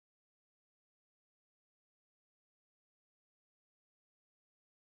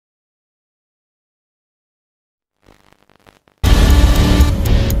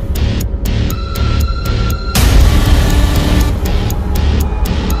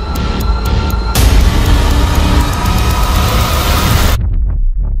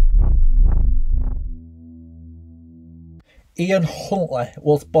Ian Huntley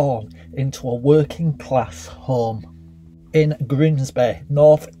was born into a working class home in Grimsby,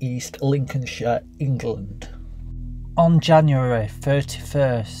 North East Lincolnshire, England. On January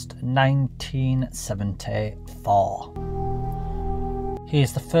 31st, 1974. He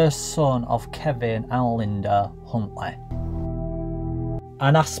is the first son of Kevin and Linda Huntley.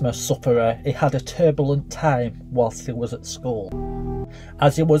 An asthma sufferer, he had a turbulent time whilst he was at school,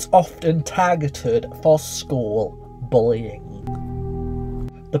 as he was often targeted for school bullying.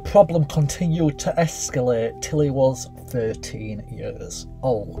 The problem continued to escalate till he was 13 years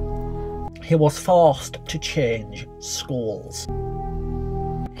old. He was forced to change schools.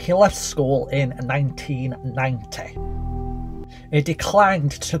 He left school in 1990. He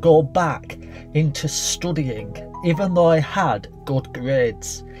declined to go back into studying, even though he had good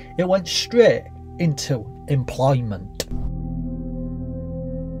grades. He went straight into employment.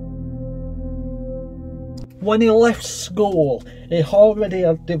 When he left school, he already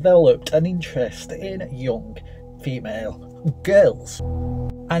had developed an interest in young female girls,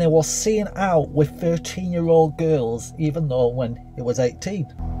 and he was seen out with 13-year-old girls even though when he was 18.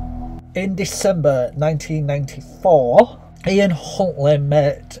 In December 1994, Ian Huntley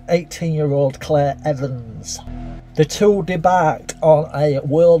met 18-year-old Claire Evans. The two debarked on a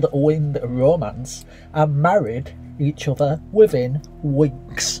whirlwind romance and married each other within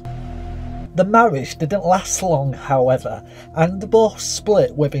weeks. The marriage didn't last long, however, and both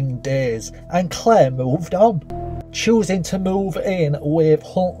split within days, and Claire moved on, choosing to move in with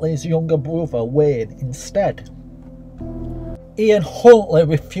Huntley's younger brother Wayne instead. Ian Huntley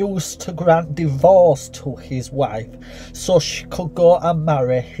refused to grant divorce to his wife so she could go and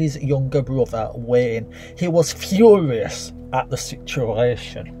marry his younger brother Wayne. He was furious at the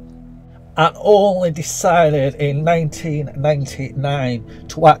situation and only decided in 1999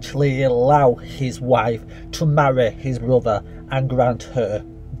 to actually allow his wife to marry his brother and grant her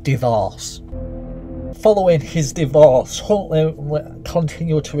divorce. Following his divorce, Huntley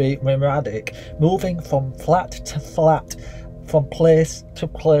continued to be erratic, moving from flat to flat, from place to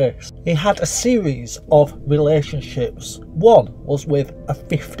place. He had a series of relationships. One was with a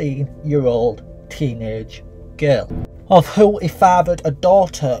 15-year-old teenage girl, of who he fathered a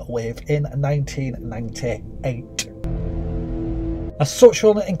daughter with in 1998. A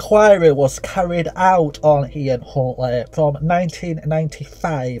sexual inquiry was carried out on Ian Huntley from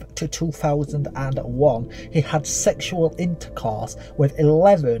 1995 to 2001. He had sexual intercourse with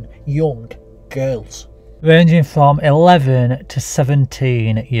 11 young girls, ranging from 11 to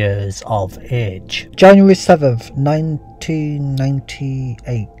 17 years of age. January 7th,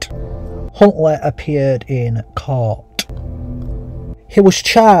 1998. Huntley appeared in court. He was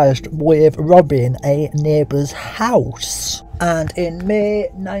charged with robbing a neighbour's house, and in May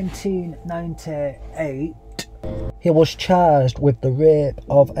 1998 he was charged with the rape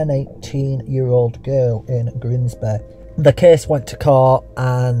of an 18-year-old girl in Grimsby. The case went to court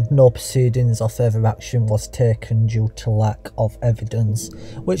and no proceedings or further action was taken due to lack of evidence,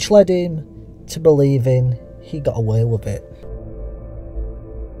 which led him to believing he got away with it.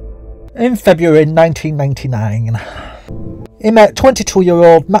 In February 1999, he met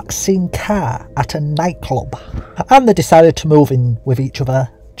 22-year-old Maxine Carr at a nightclub, and they decided to move in with each other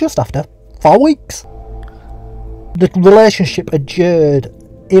just after 4 weeks. The relationship adjourned,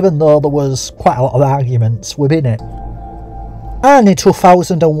 even though there was quite a lot of arguments within it. And in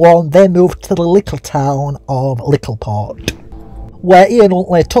 2001 they moved to the little town of Littleport, where Ian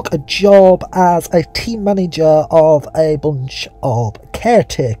Huntley took a job as a team manager of a bunch of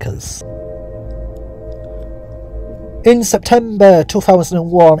caretakers. In September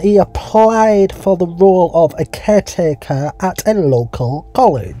 2001 he applied for the role of a caretaker at a local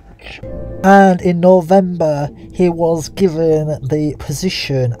college, and in November he was given the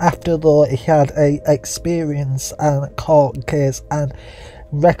position after though he had a experience and court case and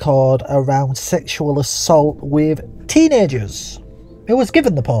record around sexual assault with teenagers. He was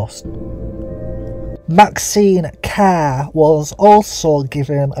given the post. Maxine Carr was also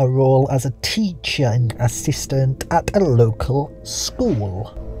given a role as a teaching assistant at a local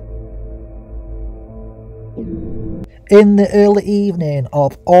school. In the early evening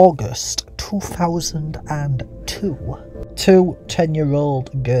of August 2002, two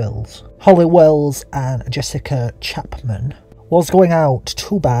 10-year-old girls, Holly Wells and Jessica Chapman, was going out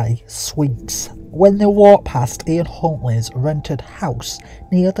to buy sweets when they walked past Ian Huntley's rented house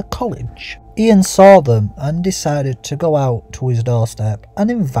near the college. Ian saw them and decided to go out to his doorstep and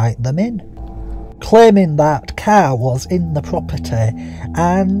invite them in, claiming that Carr was in the property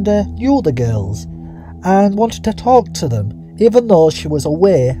and knew the girls and wanted to talk to them, even though she was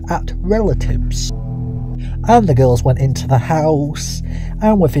away at relatives. and the girls went into the house,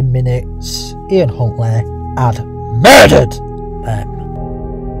 and within minutes Ian Huntley had murdered them.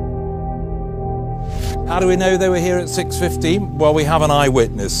 How do we know they were here at 6:15? Well, we have an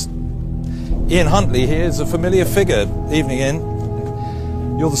eyewitness. Ian Huntley here is a familiar figure. Evening,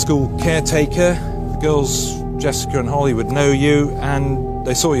 Ian. You're the school caretaker. The girls, Jessica and Holly, would know you, and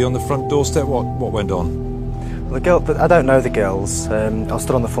they saw you on the front doorstep. What went on? Well, I don't know the girls. I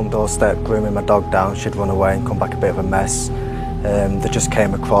stood on the front doorstep grooming my dog down. She'd run away and come back a bit of a mess. They just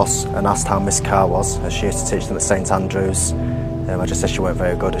came across and asked how Miss Carr was, as she used to teach them at St Andrews. I just said she weren't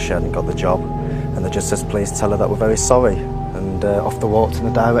very good, as she hadn't got the job. And they just said, please tell her that we're very sorry. And off they walked in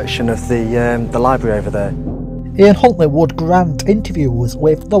the direction of the library over there. Ian Huntley would grant interviews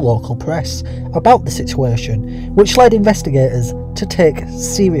with the local press about the situation, which led investigators to take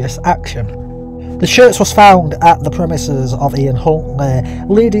serious action. The shirts was found at the premises of Ian Huntley,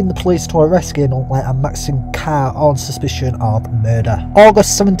 leading the police to arrest Ian Huntley and Maxine Carr on suspicion of murder.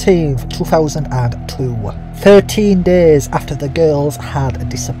 August 17th, 2002, 13 days after the girls had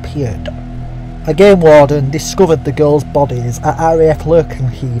disappeared. A game warden discovered the girls' bodies at RAF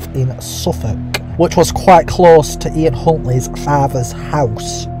Lakenheath in Suffolk, which was quite close to Ian Huntley's father's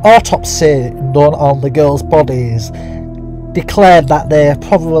house. Autopsy done on the girls' bodies declared that their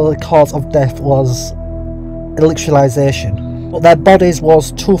probable cause of death was electrolysation, but their bodies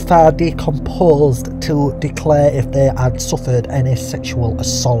was too far decomposed to declare if they had suffered any sexual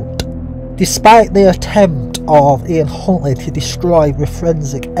assault. Despite the attempt of Ian Huntley to destroy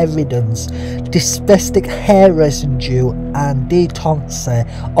forensic evidence, domestic hair residue and detonsy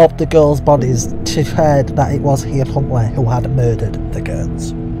of the girls' bodies declared that it was Ian Huntley who had murdered the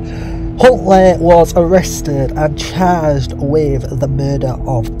girls. Huntley was arrested and charged with the murder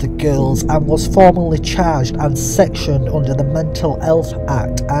of the girls, and was formally charged and sectioned under the Mental Health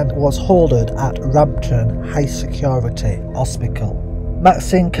Act, and was held at Rampton High Security Hospital.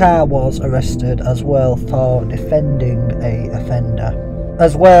 Maxine Carr was arrested as well for defending a offender,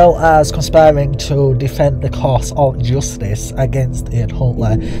 as well as conspiring to defend the cause of justice against Ian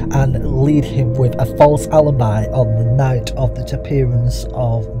Huntley and lead him with a false alibi on the night of the disappearance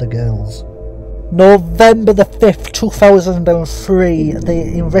of the girls. November the 5th, 2003,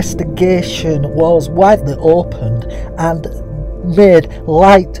 the investigation was widely opened and made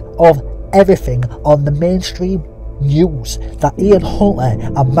light of everything on the mainstream news that Ian Huntley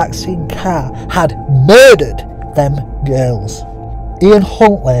and Maxine Carr had murdered them girls. Ian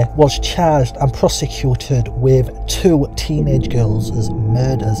Huntley was charged and prosecuted with 2 teenage girls as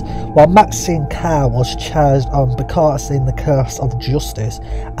murders, while Maxine Carr was charged on causing the course of justice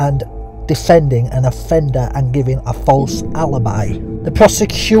and defending an offender and giving a false alibi. The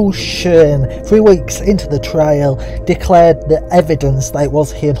prosecution, 3 weeks into the trial, declared the evidence that it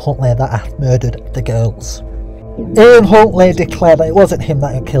was Ian Huntley that had murdered the girls. Ian Huntley declared that it wasn't him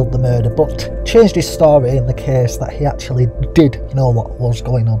that had killed the murder, but changed his story in the case that he actually did know what was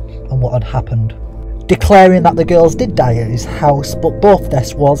going on and what had happened, declaring that the girls did die at his house, but both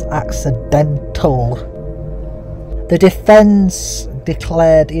deaths was accidental. The defence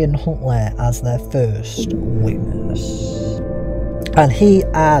declared Ian Huntley as their first witness, and he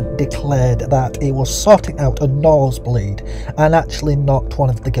had declared that he was sorting out a nosebleed and actually knocked one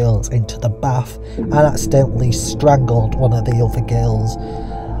of the girls into the bath and accidentally strangled one of the other girls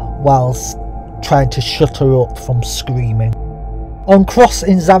whilst trying to shut her up from screaming. On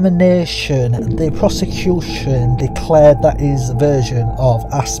cross-examination, the prosecution declared that his version of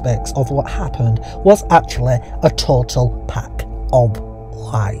aspects of what happened was actually a total pack of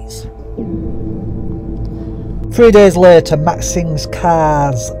lies. 3 days later, Maxine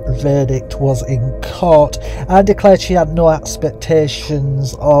Carr's verdict was in court and declared she had no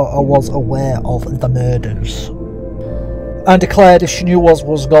expectations or was aware of the murders, and declared if she knew what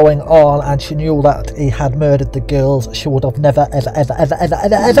was going on and she knew that he had murdered the girls, she would have never have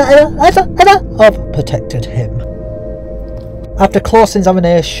protected him. After close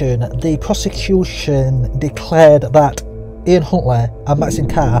examination, the prosecution declared that Ian Huntley and Maxine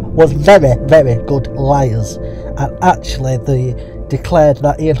Carr was very, very good liars, and actually they declared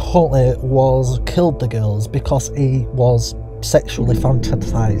that Ian Huntley killed the girls because he was sexually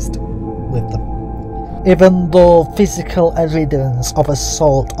fantasised with them, even though physical evidence of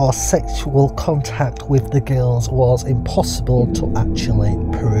assault or sexual contact with the girls was impossible to actually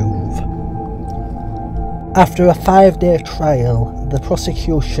prove. After a 5-day trial, the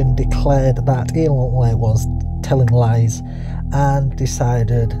prosecution declared that Ian Huntley was telling lies and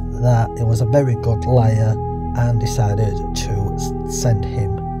decided that he was a very good liar and decided to send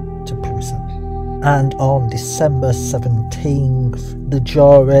him to prison. And on December 17th, the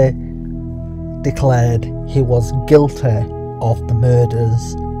jury declared he was guilty of the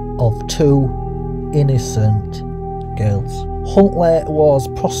murders of 2 innocent girls. Huntley was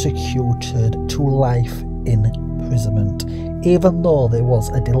prosecuted to life imprisonment, even though there was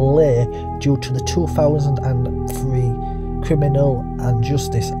a delay due to the 2003 Criminal and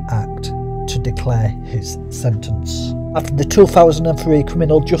Justice Act to declare his sentence. After the 2003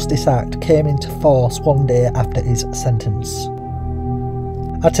 Criminal Justice Act came into force one day after his sentence.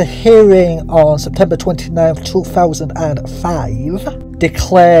 At a hearing on September 29, 2005,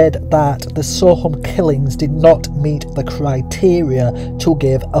 declared that the Soham killings did not meet the criteria to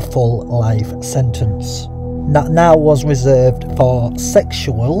give a full life sentence. That now was reserved for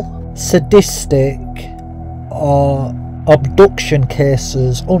sexual, sadistic or abduction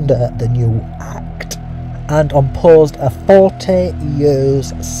cases under the new Act, and imposed a 40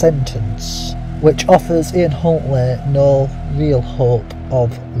 years sentence, which offers Ian Huntley no real hope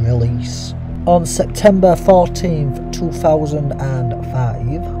of release. On September 14,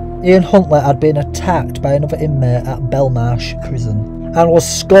 2005, Ian Huntley had been attacked by another inmate at Belmarsh prison and was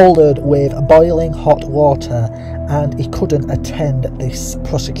scalded with boiling hot water, and he couldn't attend this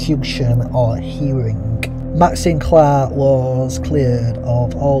prosecution or hearing. Maxine Clark was cleared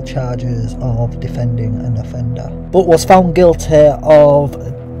of all charges of defending an offender, but was found guilty of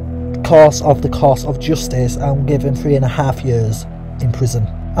the course of justice and given 3.5 years in prison,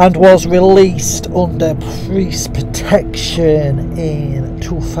 and was released under police protection in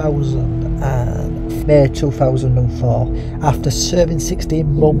May 2004 after serving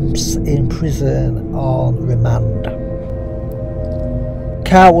 16 months in prison on remand.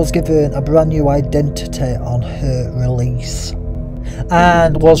 Carr was given a brand new identity on her release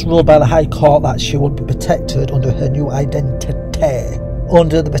and was ruled by the High Court that she would be protected under her new identity,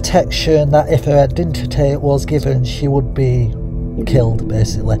 under the protection that if her identity was given she would be killed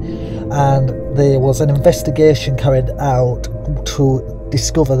basically. And there was an investigation carried out to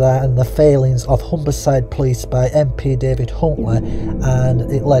discover that and the failings of Humberside Police by MP David Huntley, and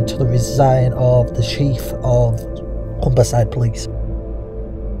it led to the resign of the Chief of Humberside Police.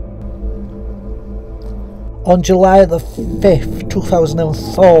 On July the 5th,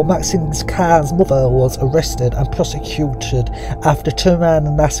 2004, Maxine Carr's mother was arrested and prosecuted after turning around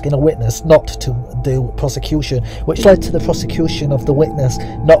and asking a witness not to do prosecution, which led to the prosecution of the witness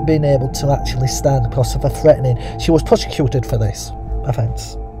not being able to actually stand because of her threatening. She was prosecuted for this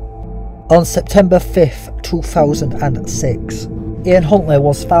offence. On September 5th, 2006, Ian Huntley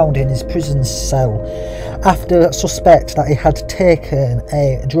was found in his prison cell after suspect that he had taken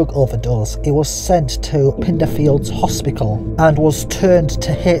a drug overdose. He was sent to Pinderfields Hospital and was turned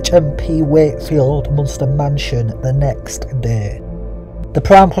to HMP Wakefield Munster Mansion the next day. The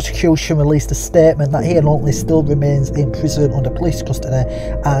Crown prosecution released a statement that Ian Huntley still remains in prison under police custody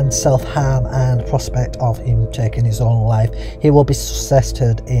and self-harm and prospect of him taking his own life. He will be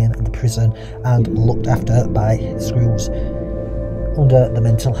sequestered in the prison and looked after by Screws under the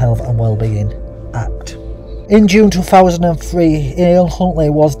Mental Health and Wellbeing Act. In June 2003, Ian Huntley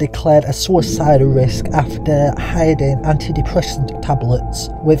was declared a suicide risk after hiding antidepressant tablets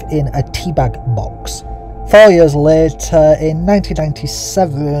within a teabag box. 4 years later, in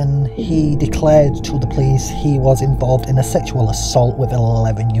 1997, he declared to the police he was involved in a sexual assault with an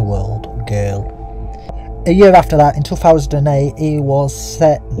 11-year-old girl. A year after that, in 2008, he was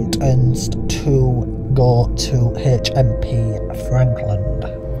sentenced to go to HMP Frankland.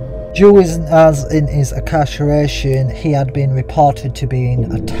 During his incarceration, he had been reported to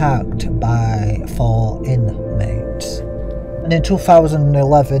being attacked by 4 inmates. And in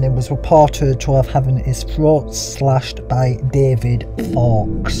 2011, it was reported to have having his throat slashed by David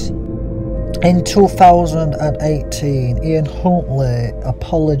Fawkes. In 2018, Ian Huntley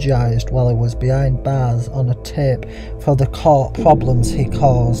apologised while he was behind bars on a tape for the court problems he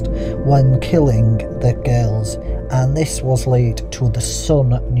caused when killing the girls, and this was leaked to the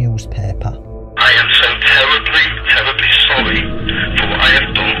Sun newspaper. I am so terribly, terribly sorry for what I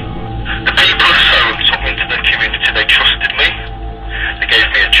have done. The people of Soham took me into their community, they trusted me, they gave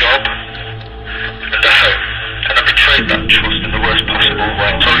me a job and a home, and I betrayed that trust in the worst possible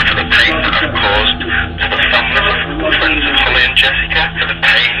way. Sorry for the pain that I've caused to the families of friends of Holly and Jessica, for the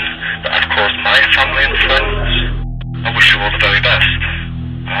pain that I've caused my family and friends. I wish her all the very best.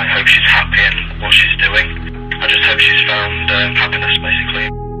 I hope she's happy in what she's doing. I just hope she's found happiness, basically.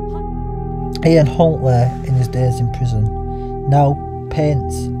 Ian Huntley, in his days in prison, now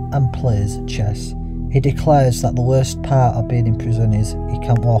paints and plays chess. He declares that the worst part of being in prison is he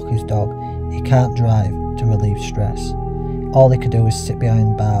can't walk his dog, he can't drive to relieve stress. All he can do is sit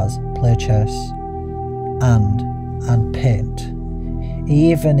behind bars, play chess and paint. He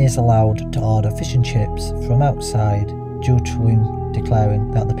even is allowed to order fish and chips from outside due to him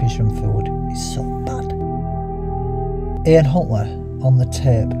declaring that the prison food is so bad. Ian Huntley on the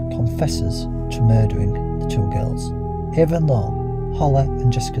tape confesses to murdering the two girls, even though Holly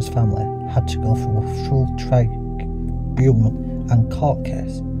and Jessica's family had to go through a full tribunal and court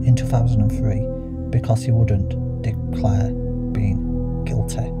case in 2003 because he wouldn't declare being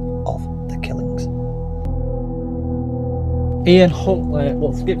guilty of the killings. Ian Huntley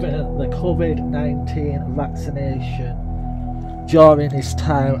was given the COVID-19 vaccination during his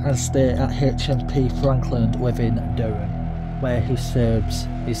time and stay at HMP Frankland within Durham, where he serves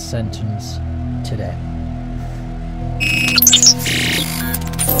his sentence today.